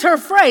just her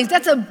phrase.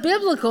 That's a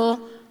biblical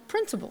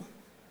principle.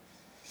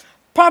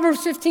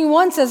 Proverbs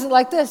 15:1 says it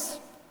like this: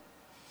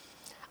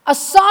 a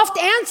soft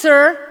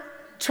answer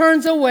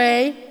turns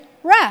away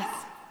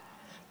wrath,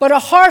 but a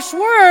harsh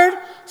word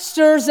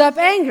stirs up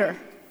anger.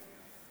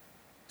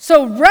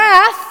 So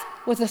wrath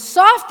with a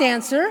soft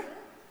answer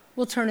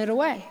will turn it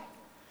away.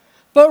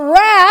 But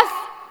wrath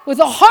with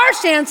a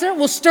harsh answer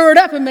will stir it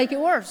up and make it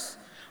worse.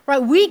 Right?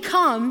 We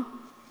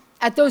come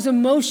at those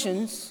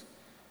emotions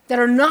that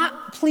are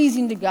not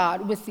pleasing to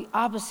God with the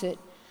opposite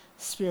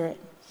spirit.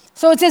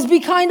 So it says, be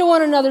kind to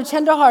one another,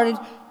 tenderhearted.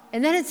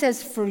 And then it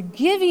says,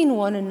 forgiving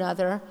one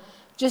another,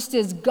 just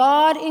as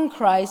God in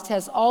Christ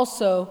has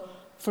also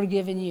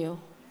forgiven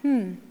you.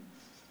 When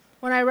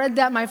I read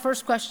that, my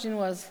first question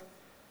was,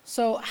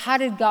 so how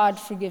did God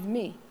forgive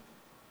me?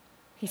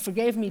 He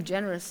forgave me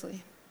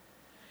generously.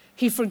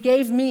 He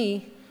forgave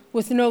me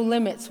with no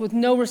limits, with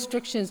no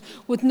restrictions,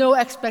 with no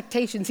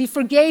expectations. He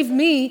forgave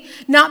me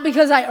not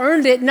because I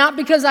earned it, not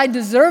because I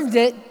deserved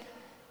it.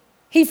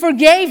 He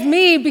forgave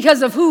me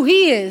because of who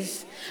he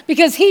is,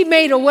 because he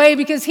made a way,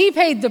 because he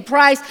paid the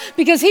price,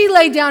 because he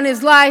laid down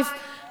his life,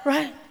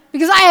 right?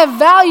 Because I have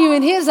value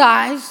in his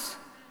eyes,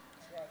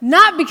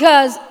 not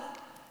because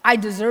I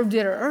deserved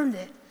it or earned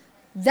it.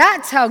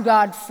 That's how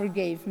God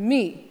forgave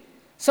me.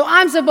 So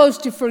I'm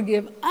supposed to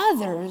forgive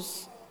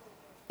others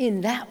in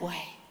that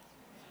way.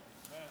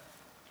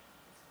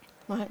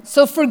 Right?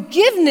 So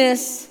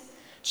forgiveness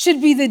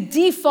should be the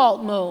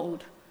default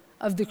mode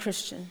of the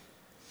Christian.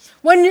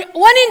 When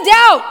in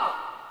doubt,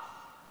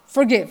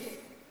 forgive.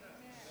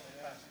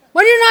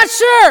 When you're not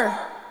sure,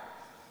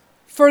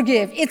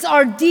 forgive. It's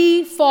our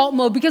default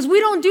mode because we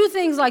don't do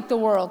things like the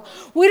world.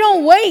 We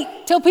don't wait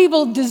till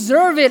people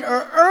deserve it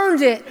or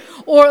earned it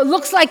or it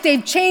looks like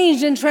they've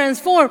changed and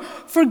transformed.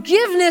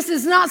 Forgiveness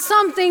is not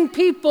something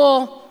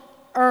people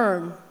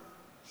earn.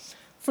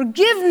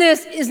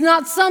 Forgiveness is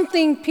not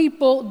something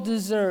people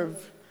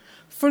deserve.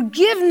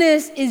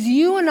 Forgiveness is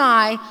you and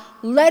I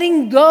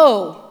letting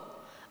go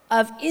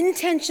of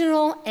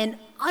intentional and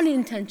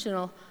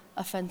unintentional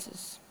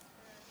offenses.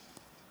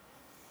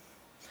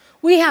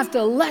 We have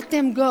to let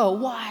them go.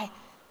 Why?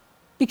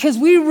 Because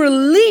we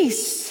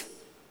release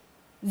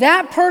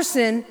that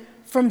person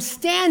from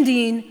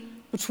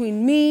standing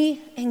between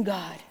me and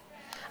God.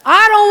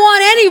 I don't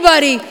want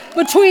anybody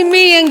between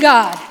me and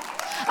God.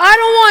 I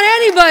don't want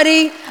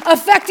anybody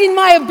affecting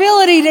my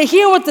ability to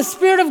hear what the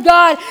Spirit of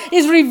God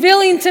is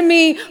revealing to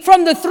me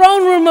from the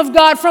throne room of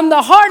God, from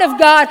the heart of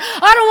God.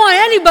 I don't want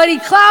anybody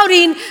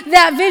clouding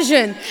that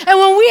vision. And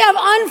when we have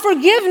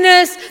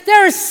unforgiveness,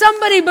 there is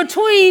somebody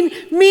between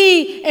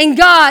me and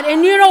God.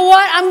 And you know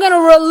what? I'm going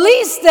to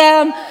release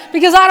them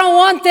because I don't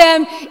want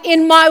them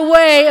in my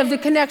way of the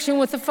connection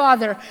with the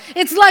Father.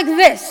 It's like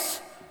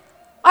this.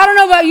 I don't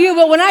know about you,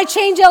 but when I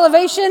change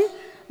elevation,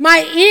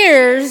 my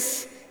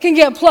ears can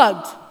get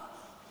plugged.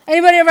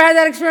 Anybody ever had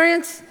that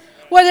experience?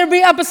 Whether it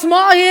be up a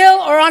small hill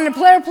or on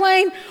a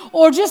airplane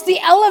or just the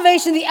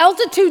elevation, the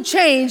altitude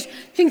change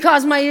can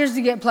cause my ears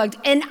to get plugged.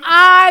 And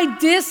I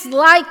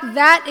dislike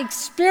that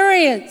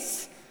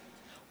experience.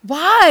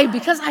 Why?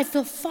 Because I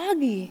feel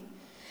foggy.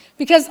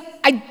 Because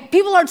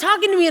people are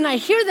talking to me and I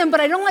hear them, but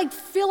I don't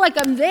feel like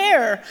I'm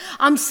there.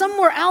 I'm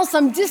somewhere else.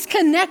 I'm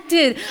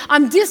disconnected.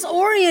 I'm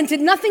disoriented.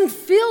 Nothing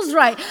feels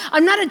right.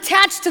 I'm not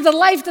attached to the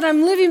life that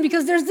I'm living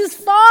because there's this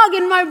fog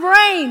in my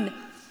brain.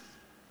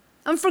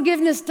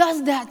 Unforgiveness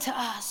does that to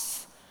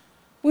us.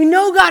 We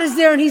know God is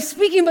there and he's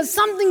speaking, but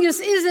something just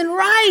isn't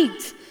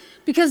right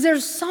because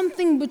there's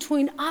something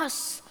between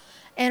us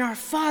and our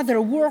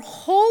Father. We're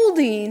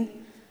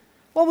holding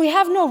what we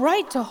have no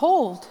right to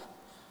hold.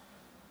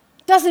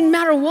 Doesn't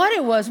matter what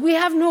it was. We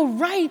have no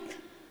right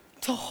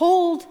to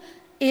hold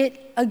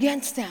it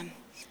against them.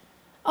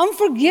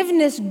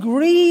 Unforgiveness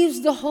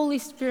grieves the Holy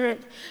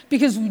Spirit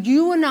because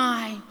you and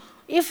I,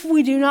 if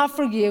we do not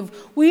forgive,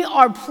 we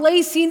are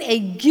placing a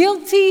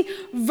guilty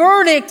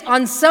verdict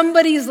on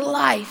somebody's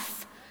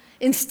life.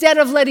 Instead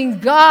of letting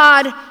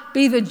God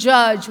be the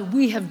judge,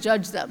 we have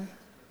judged them.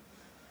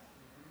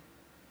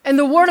 And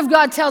the Word of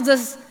God tells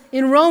us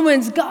in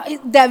Romans, God,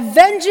 that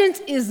vengeance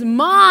is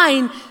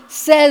mine,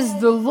 says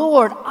the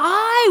Lord.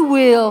 I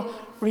will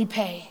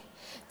repay.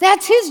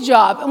 That's his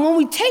job. And when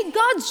we take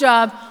God's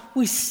job,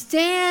 we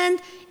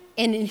stand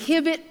and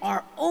inhibit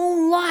our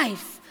own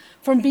life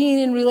from being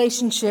in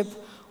relationship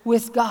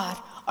with God.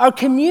 Our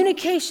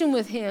communication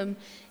with him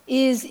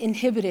is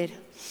inhibited.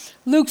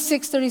 Luke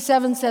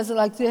 6:37 says it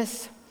like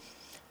this: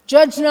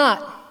 judge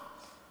not,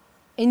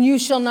 and you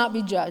shall not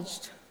be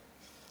judged.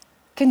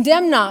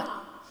 Condemn not,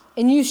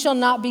 and you shall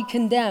not be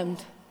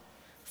condemned.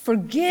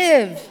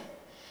 Forgive,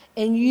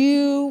 and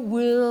you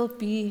will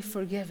be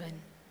forgiven.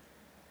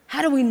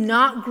 How do we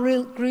not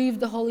grieve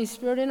the Holy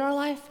Spirit in our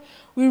life?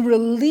 We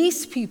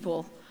release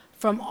people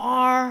from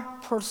our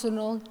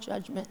personal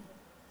judgment.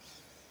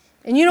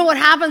 And you know what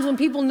happens when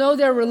people know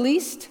they're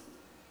released?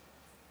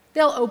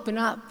 They'll open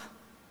up.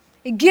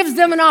 It gives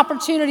them an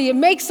opportunity. It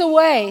makes a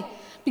way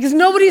because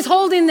nobody's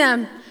holding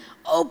them.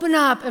 Open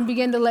up and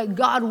begin to let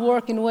God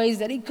work in ways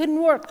that he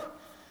couldn't work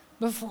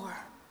before.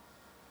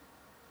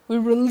 We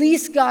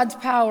release God's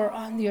power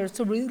on the earth.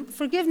 So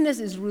forgiveness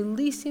is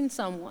releasing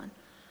someone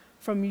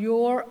from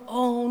your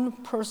own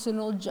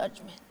personal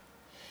judgment.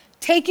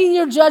 Taking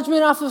your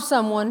judgment off of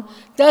someone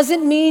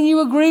doesn't mean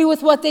you agree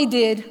with what they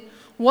did,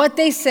 what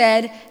they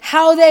said,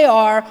 how they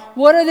are,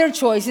 what are their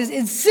choices.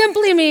 It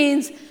simply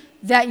means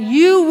that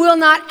you will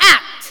not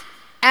act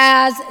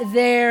as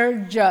their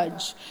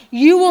judge.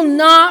 You will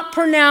not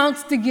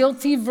pronounce the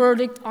guilty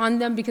verdict on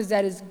them because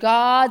that is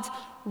God's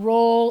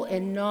role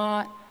and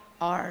not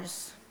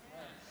ours.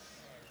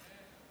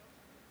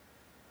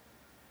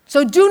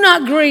 So do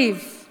not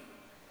grieve.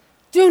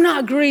 Do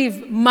not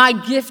grieve my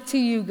gift to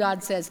you,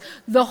 God says,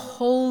 the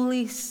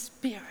Holy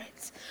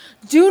Spirit.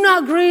 Do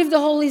not grieve the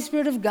Holy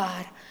Spirit of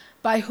God,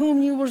 by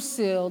whom you were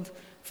sealed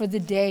for the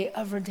day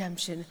of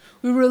redemption.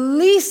 We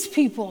release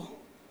people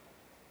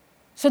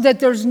so that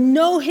there's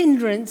no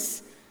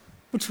hindrance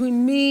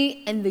between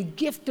me and the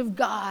gift of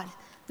God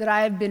that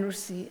I have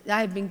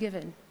been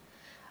given.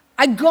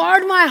 I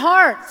guard my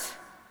heart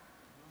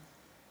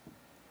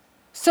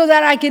so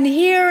that I can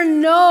hear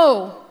and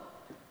know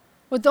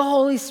what the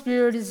Holy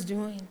Spirit is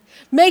doing.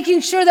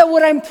 Making sure that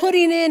what I'm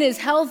putting in is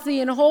healthy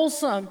and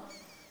wholesome,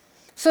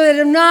 so that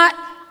I'm not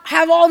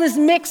have all this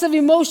mix of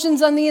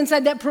emotions on the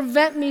inside that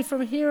prevent me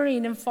from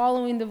hearing and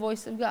following the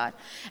voice of God.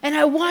 And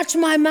I watch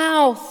my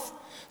mouth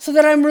so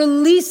that I'm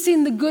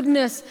releasing the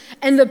goodness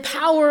and the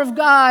power of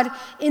God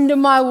into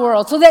my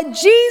world, so that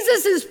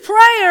Jesus'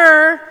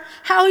 prayer,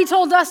 how he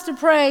told us to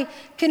pray,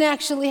 can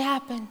actually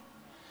happen.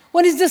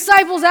 When his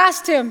disciples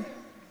asked him,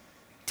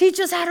 teach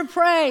us how to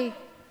pray,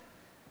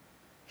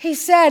 he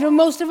said, and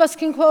most of us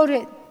can quote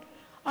it,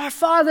 our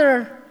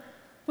Father,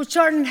 which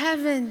art in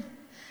heaven,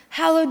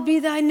 hallowed be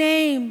thy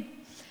name.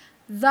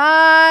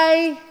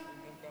 Thy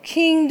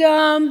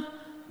kingdom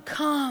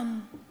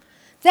come.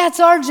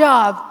 That's our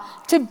job,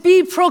 to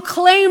be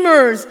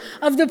proclaimers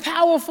of the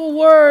powerful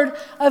word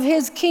of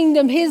his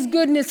kingdom, his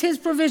goodness, his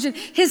provision,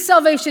 his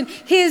salvation,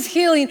 his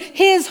healing,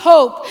 his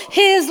hope,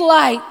 his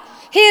light,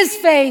 his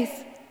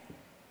faith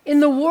in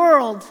the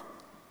world.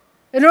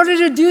 In order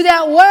to do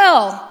that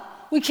well,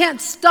 we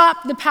can't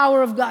stop the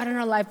power of God in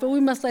our life, but we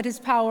must let his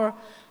power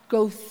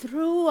go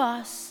through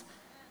us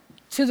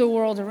to the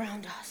world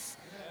around us.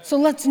 So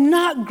let's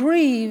not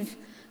grieve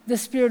the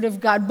Spirit of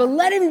God, but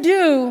let him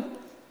do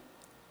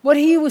what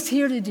he was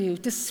here to do,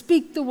 to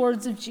speak the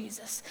words of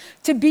Jesus,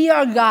 to be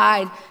our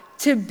guide,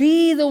 to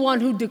be the one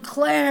who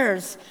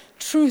declares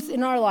truth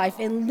in our life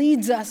and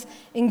leads us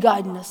in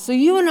guiding us. So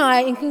you and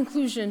I, in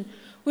conclusion,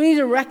 we need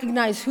to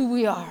recognize who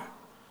we are.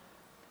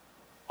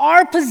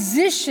 Our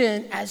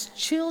position as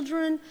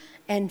children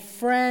and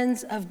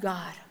friends of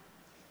God.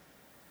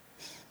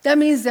 That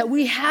means that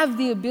we have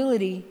the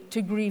ability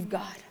to grieve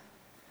God.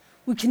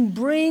 We can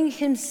bring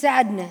him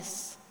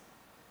sadness,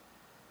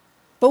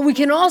 but we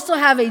can also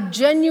have a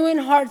genuine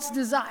heart's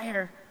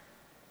desire,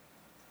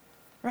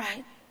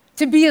 right?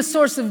 To be a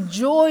source of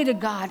joy to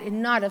God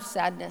and not of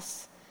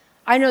sadness.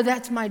 I know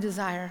that's my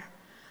desire.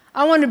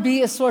 I want to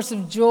be a source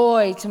of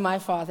joy to my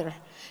Father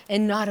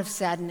and not of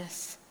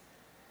sadness.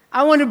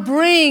 I want to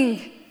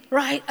bring,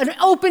 right, an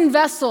open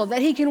vessel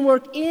that he can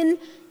work in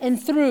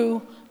and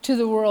through to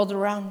the world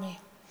around me.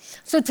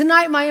 So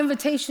tonight, my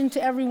invitation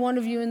to every one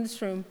of you in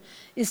this room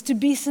is to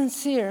be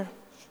sincere,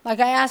 like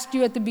I asked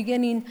you at the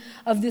beginning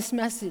of this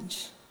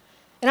message.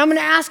 And I'm going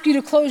to ask you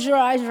to close your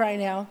eyes right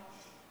now.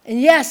 And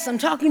yes, I'm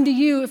talking to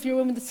you if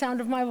you're with the sound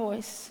of my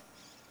voice.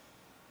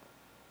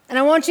 And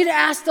I want you to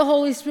ask the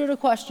Holy Spirit a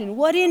question.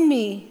 What in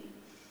me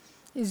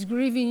is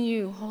grieving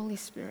you, Holy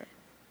Spirit?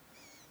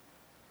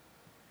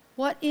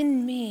 What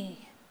in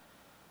me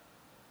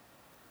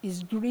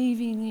is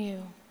grieving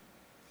you?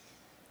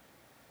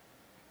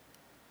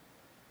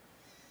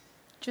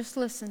 Just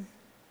listen.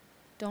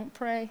 Don't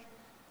pray.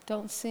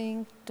 Don't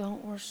sing.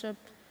 Don't worship.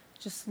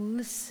 Just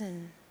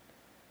listen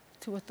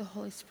to what the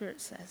Holy Spirit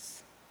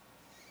says.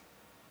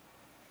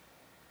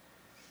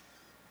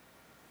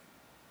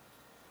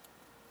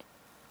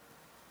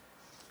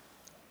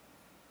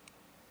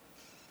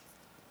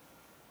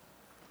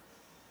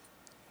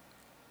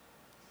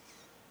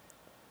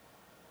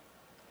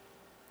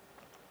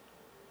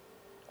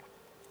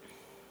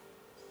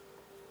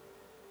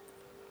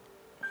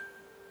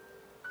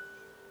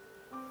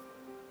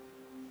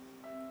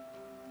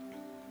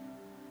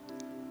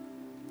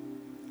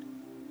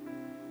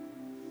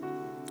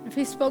 If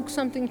he spoke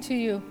something to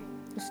you,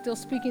 is still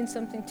speaking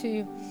something to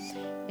you,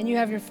 and you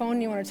have your phone,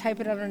 you want to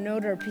type it out on a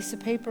note or a piece of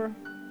paper,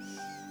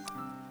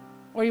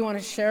 or you want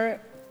to share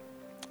it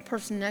with the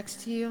person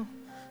next to you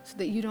so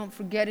that you don't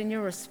forget and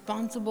you're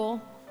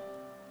responsible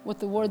with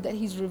the word that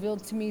he's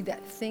revealed to me,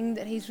 that thing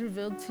that he's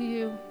revealed to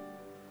you,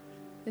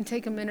 then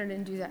take a minute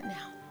and do that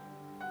now.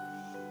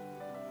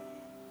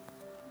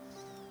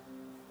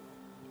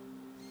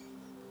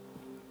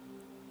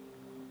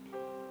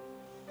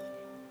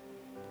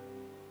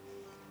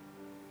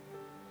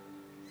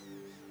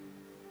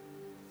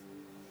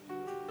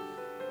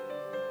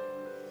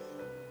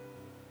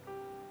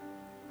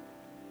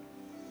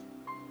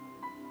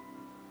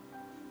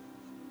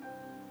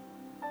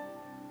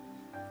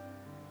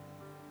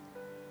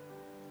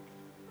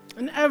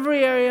 In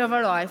every area of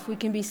our life, we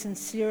can be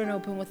sincere and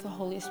open with the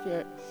Holy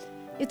Spirit.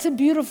 It's a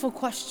beautiful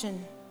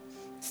question.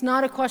 It's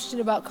not a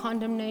question about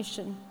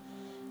condemnation.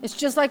 It's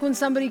just like when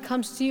somebody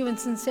comes to you in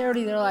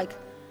sincerity, they're like,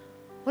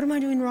 what am I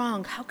doing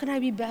wrong? How can I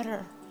be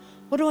better?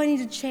 What do I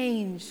need to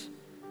change?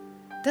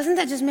 Doesn't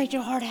that just make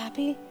your heart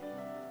happy?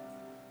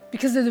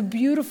 Because of the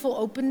beautiful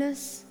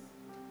openness.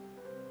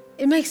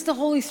 It makes the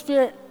Holy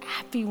Spirit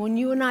happy when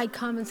you and I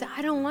come and say,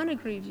 I don't want to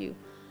grieve you.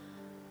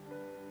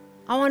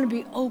 I want to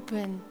be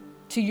open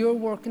to your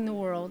work in the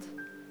world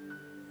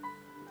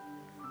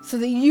so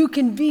that you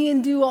can be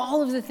and do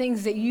all of the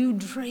things that you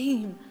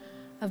dream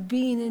of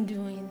being and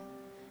doing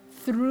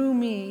through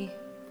me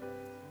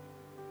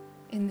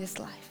in this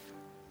life.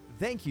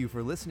 Thank you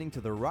for listening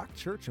to the Rock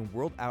Church and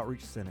World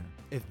Outreach Center.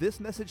 If this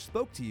message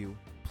spoke to you,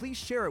 please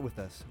share it with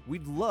us.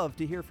 We'd love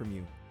to hear from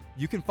you.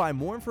 You can find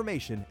more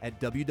information at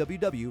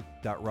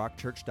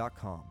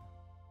www.rockchurch.com.